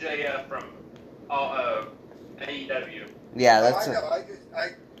MJF from AEW. Yeah, I that's. know. I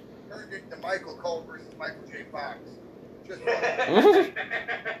turned it to Michael Cole versus Michael J. Fox. Just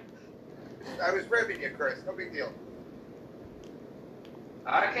I was ribbing you, Chris. No big deal.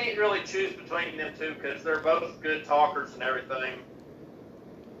 I can't really choose between them two because they're both good talkers and everything.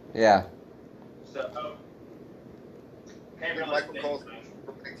 Yeah. So can't really. Michael Cole's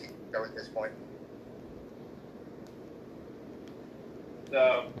at this point.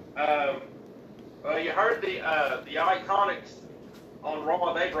 So, well, you heard the Iconics on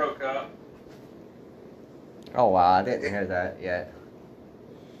Raw. They broke up. Oh wow, I didn't hear that yet.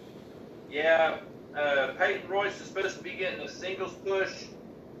 Yeah, Peyton Royce is supposed to be getting a singles push,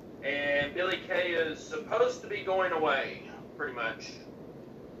 and Billy Kay is supposed to be going away, pretty much.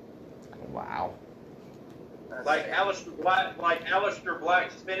 Wow. That's Like it. Aleister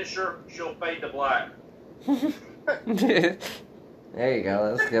Black's finisher, she'll fade to black. There you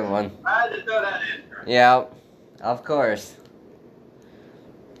go. That's a good one. I had to throw that in there. Yeah, of course.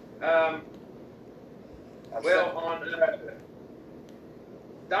 Well, on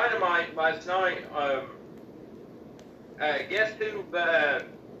Dynamite last night, guess who?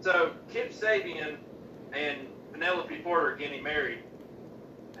 So Kip Sabian and Penelope Porter are getting married,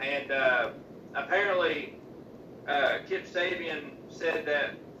 and apparently Kip Sabian said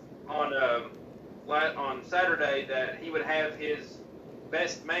that on Saturday that he would have his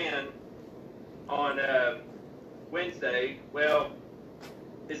best man on Wednesday. Well,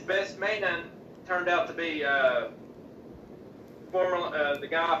 his best man turned out to be the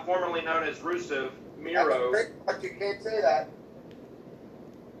guy formerly known as Rusev, Miro. But you can't say that.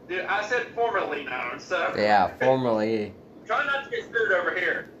 Dude, I said formerly known, so Yeah, formerly. try not to get sued over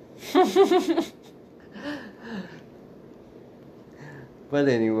here. But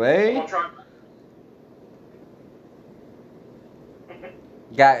anyway, I'll try.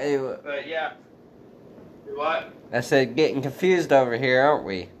 got. But yeah, what? I said getting confused over here, aren't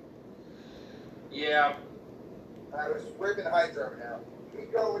we? Yeah. I was ripping Hydro now.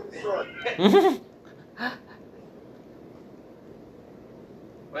 Keep going with the story.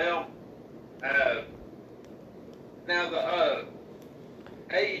 Well, now the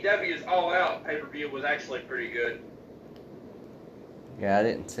AEW's All Out pay-per-view was actually pretty good Yeah, I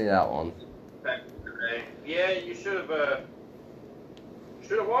didn't see that one. back today. Yeah, you should have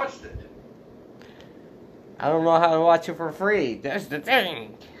watched it. I don't know how to watch it for free. That's the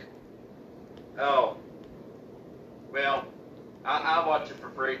thing. Oh, well, I'll watch it for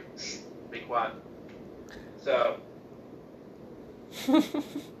free. Be quiet. So,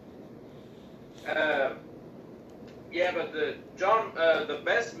 yeah, but the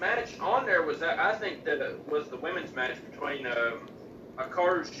best match on there was I think that it was the women's match between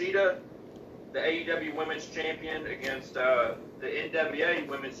Hikaru Shida, the AEW Women's Champion, against the NWA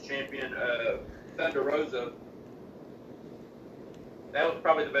Women's Champion Thunder Rosa. That was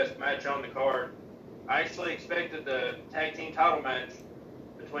probably the best match on the card. I actually expected the tag team title match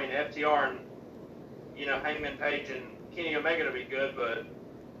between FTR and Hangman Page and Kenny Omega to be good, but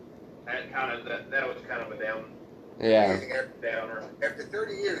that was kind of a downer. After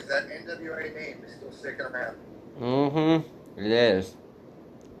 30 years, that NWA name is still sticking around. It is.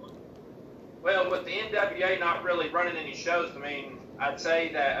 Well, with the NWA not really running any shows, I mean, I'd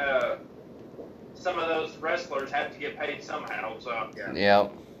say that some of those wrestlers have to get paid somehow. So Yeah.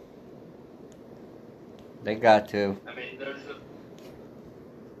 Yep. They got to. I mean,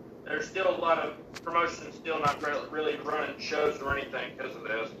 there's still a lot of promotions still not really running shows or anything because of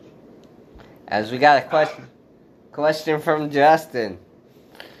this. As we got a question from Justin.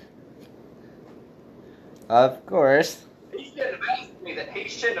 Of course. He shouldn't have asked me that. He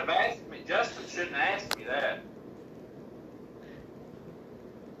shouldn't have asked me. Justin shouldn't have asked me that.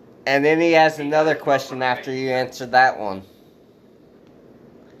 And then he has another question after you answered that one.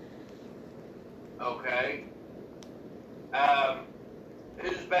 Okay.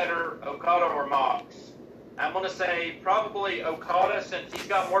 Who's better, Okada or Mox? I'm going to say probably Okada, since he's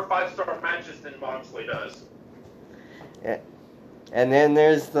got more 5-star matches than Moxley does. Yeah. And then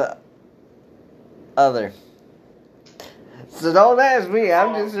there's the other. So don't ask me,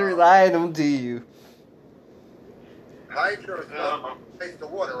 I'm just relying on to you. Hydro's face the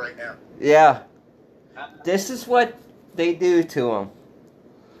water right now. Yeah. This is what they do to him.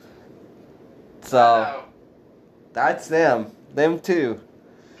 So, that's them. Them too.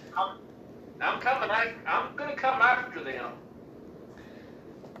 I'm going to come after them.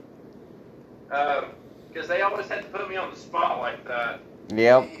 Because they always have to put me on the spot like that.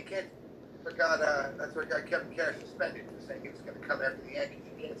 Yep. You can't. That's what got Kevin Cash suspended for saying he was going to come after the Yankees.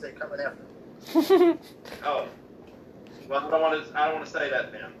 You can't say coming after them. Oh. Well, I don't want to say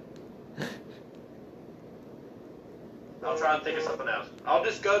that then. I'll try and think of something else. I'll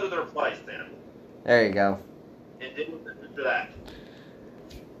just go to their place then. There you go. And do that.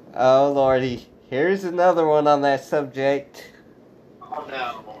 Oh, Lordy. Here's another one on that subject. Oh,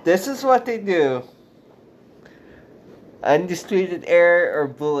 no. This is what they do. Undisputed Era or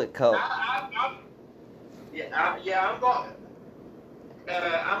Bullet Club? I'm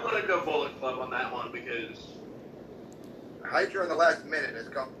going to go Bullet Club on that one because Hydro in the last minute has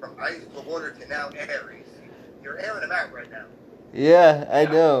come from ice to water to now Aries. You're airing him out right now. Yeah, I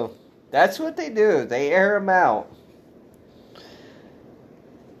know. That's what they do. They air them out.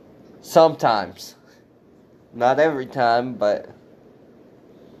 Sometimes. Not every time, but...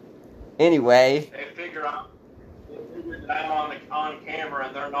 Anyway. they figure that I'm on camera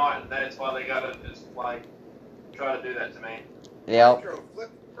and they're not, and that's why they gotta just like try to do that to me. Yep.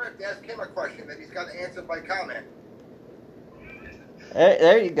 Ask him a question that he's got to answer by comment.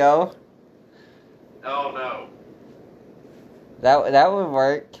 There you go. Oh no. That would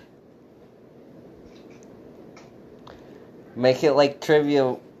work. Make it like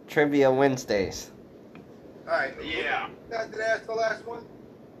trivia Wednesdays. Alright. Yeah. Did I ask the last one?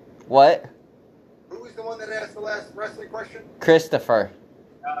 What? Who was the one that asked the last wrestling question? Christopher.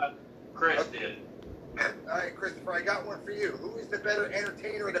 Chris did. Alright, Christopher, I got one for you. Who is the better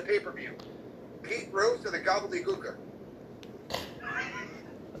entertainer at a pay-per-view? Pete Rose or the Gobbledygooker?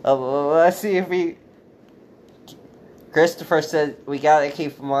 Well, let's see if we... Christopher said we gotta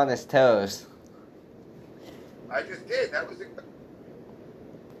keep him on his toes. I just did. That was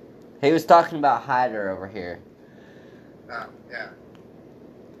He was talking about Hyder over here. Oh, yeah.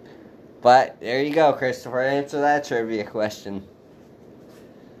 But, there you go, Christopher. Answer that trivia question.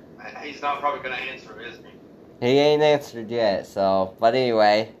 He's not probably going to answer, is he? He ain't answered yet, so... But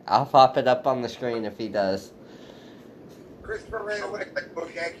anyway, I'll pop it up on the screen if he does. Christopher ran away like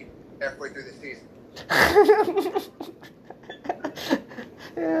Bush Yankee halfway through the season.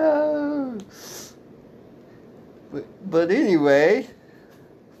 Yeah. But anyway...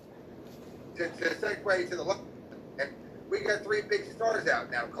 To segue to the left, and we got 3 big stars out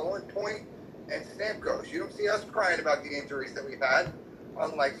now, Colin Point and Stamkos. You don't see us crying about the injuries that we've had,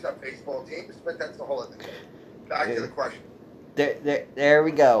 unlike some baseball teams, but that's the whole other thing. Back to the question. There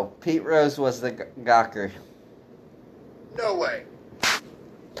we go. Pete Rose was the Gawker. No way.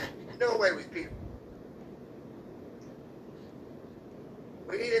 No way was Pete.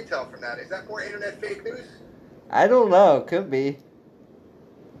 We need intel from that. Is that more internet fake news? I don't know. Could be.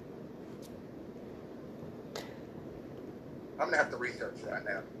 I'm going to have to research that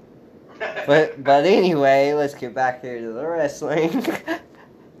now. But anyway, let's get back here to the wrestling.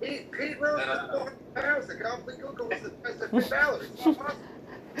 Pete Rose was 400 pounds. The Gobbledygooker was the size of Finn Balor. It's not possible.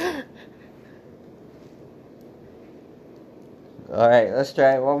 Alright, let's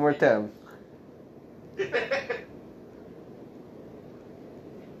try it one more time.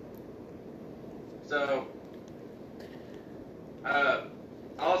 So,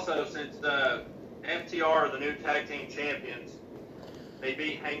 also, since FTR are the new tag team champions, they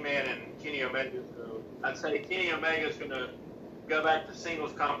beat Hangman and Kenny Omega. So I'd say Kenny Omega is going to go back to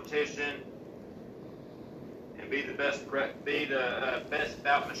singles competition and be the best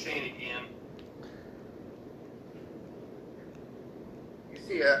bout machine again. You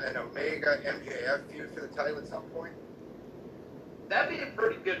see an Omega MJF feud for the title at some point? That'd be a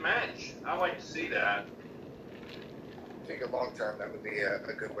pretty good match. I'd like to see that. I think long term that would be a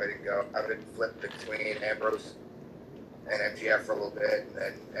good way to go. I would flip between Ambrose and MJF for a little bit, and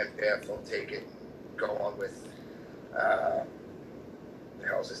then MJF will take it and go on with the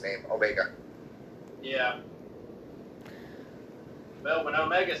hell's his name? Omega. Yeah. Well, when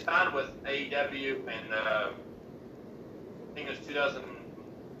Omega signed with AEW in I think it was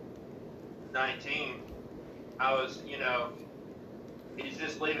 2019, I was, he's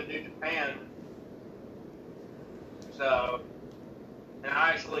just leaving New Japan. So, and I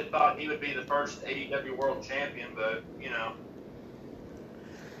actually thought he would be the first AEW World Champion, but,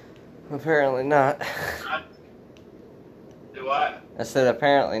 Apparently not. Do what? I said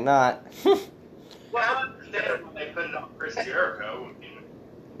apparently not. Well, I understand when they put it on Chris Jericho.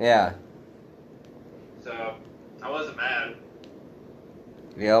 Yeah. So, I wasn't mad.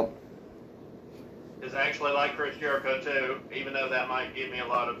 Yep. Because I actually like Chris Jericho, too, even though that might give me a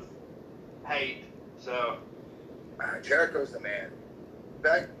lot of hate. So... Jericho's the man.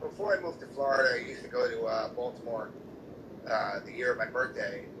 Back before I moved to Florida, I used to go to Baltimore the year of my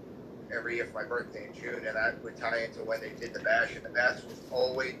birthday, every year for my birthday in June, and that would tie into when they did the Bash, and the Bash was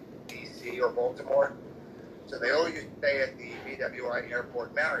always D.C. or Baltimore. So they always used to stay at the BWI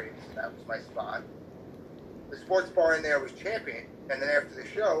Airport Marriott, so that was my spot. The sports bar in there was Champion, and then after the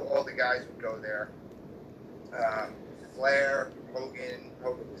show, all the guys would go there. Flair, Hogan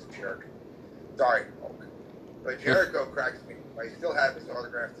was a jerk. Sorry, Hulk. But Jericho cracks me. I still have his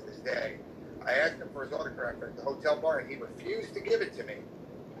autograph to this day. I asked him for his autograph at the hotel bar, and he refused to give it to me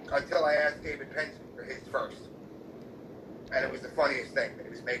until I asked David Penske for his first. And it was the funniest thing. He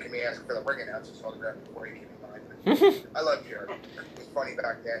was making me ask for the ring announcer's autograph before he came in mine. I love Jericho. He was funny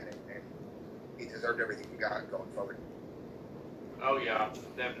back then, and he deserved everything he got going forward. Oh, yeah,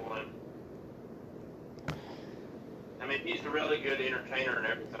 definitely. I mean, he's a really good entertainer and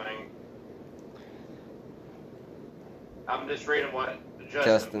everything. I'm just reading what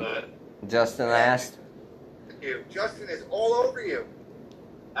Justin put. Justin asked. Justin is all over you.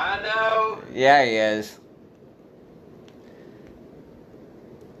 I know. Yeah, he is.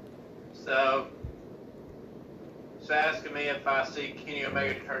 So, it's asking me if I see Kenny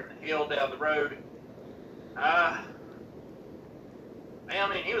Omega turn heel down the road. Man, I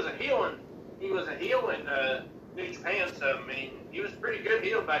mean, he was a heel in New Japan, so, I mean, he was a pretty good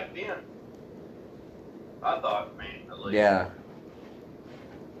heel back then. I thought, man, at least. Yeah.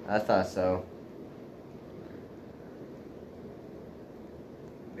 I thought so.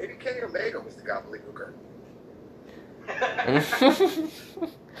 Maybe Kenny Omega was the gobbledygooker.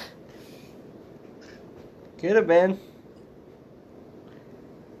 Could have been.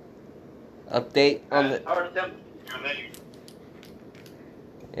 Update on the. Hard to tell.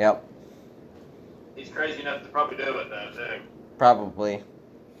 Yep, He's crazy enough to probably do it, though, too. probably.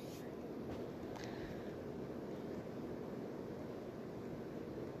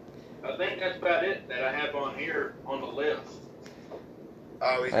 I think that's about it that I have on here on the list.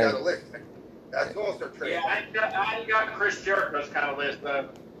 Oh, he's got a list. That's also true. Yeah, I ain't got Chris Jericho's kind of list, though.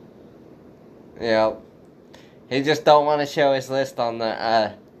 Yep. He just don't want to show his list on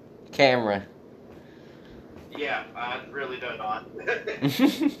the camera. Yeah, I really do not.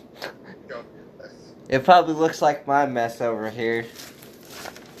 It probably looks like my mess over here.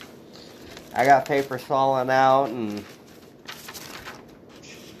 I got papers falling out and.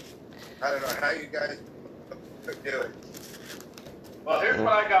 I don't know how you guys could do it. Well, here's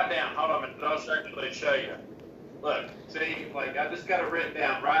what I got down. Hold on a minute. I'll actually show you. Look, see, like, I just got it written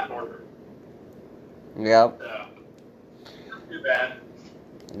down right in order. Yep. So, not too bad.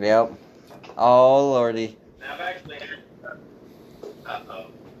 Yep. Oh, lordy. Now, I've actually uh-oh.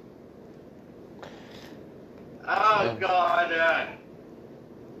 Oh, God. I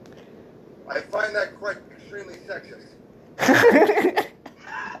find that quite extremely sexist.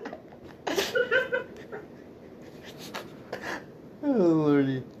 Oh,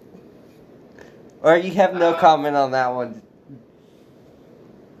 lordy. Or you have no comment on that one.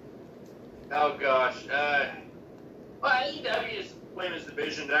 Oh, gosh. Well, AEW's women's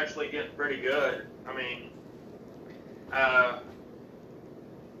division is actually getting pretty good. I mean, I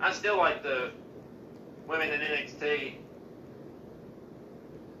still like the women in NXT.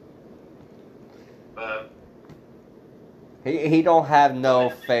 But He don't have no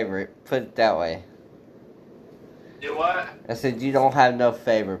favorite. Put it that way. do what? I said you don't have no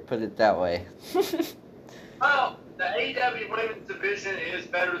favorite. Put it that way. Well, the AEW women's division is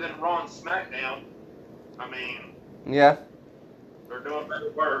better than Raw and SmackDown. I mean, Yeah. they're doing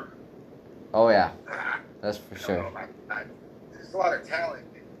better work. Oh yeah. That's for sure. There's a lot of talent.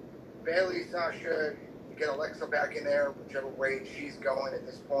 Bailey, Sasha, you get Alexa back in there, whichever way she's going at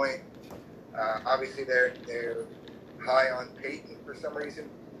this point. Obviously, they're high on Peyton for some reason.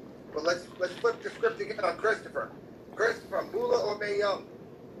 But let's flip the script again on Christopher. Christopher, Moolah or Mae Young?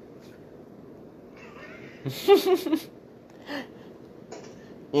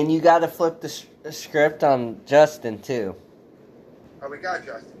 And you got to flip the script on Justin too. Oh, we got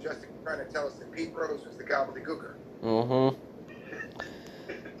Justin. Justin trying to tell us that Pete Rose was the gobbledygooker. Mm-hmm.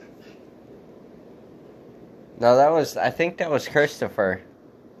 No, I think that was Christopher.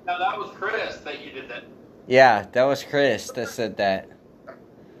 No, that was Chris that you did that. Yeah, that was Chris that said that. All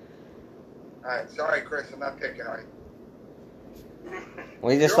right, sorry, Chris, I'm not picking on you.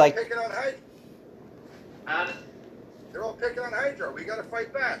 We just They're all like. picking on Hydra. They're all picking on Hydra. We got to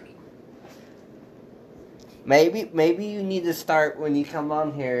fight back. Maybe you need to start when you come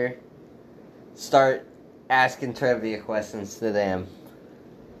on here. Start asking trivia questions to them.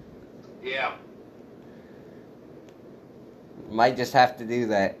 Yeah. Might just have to do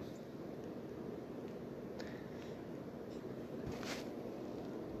that.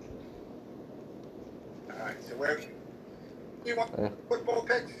 All right, so where do you want football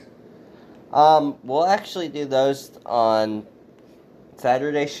picks? We'll actually do those on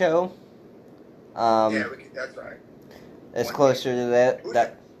Saturday show. Yeah, that's right. It's closer to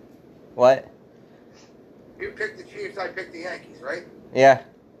that. What? You picked the Chiefs, I picked the Yankees, right? Yeah.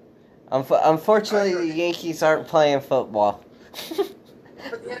 Unfortunately, the Yankees aren't playing football.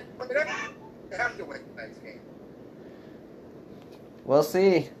 But they have to win the next game. We'll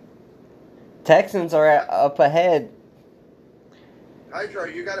see. Texans are up ahead. Hydro,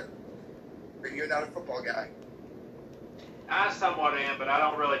 you're not a football guy. I somewhat am, but I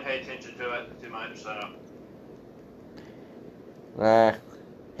don't really pay attention to it too much, so.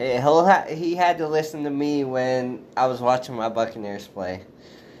 He had to listen to me when I was watching my Buccaneers play.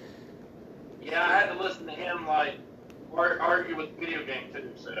 Yeah, I had to listen to him, like, argue with video game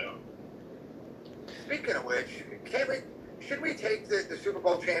too, so. Speaking of which, should we take the Super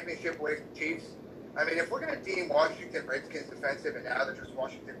Bowl championship away from the Chiefs? I mean, if we're going to deem Washington Redskins defensive and now they're just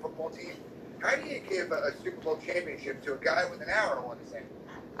Washington football team, how do you give a Super Bowl championship to a guy with an arrow on his head?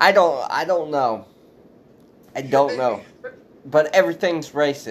 I don't know. I don't know. But everything's racist.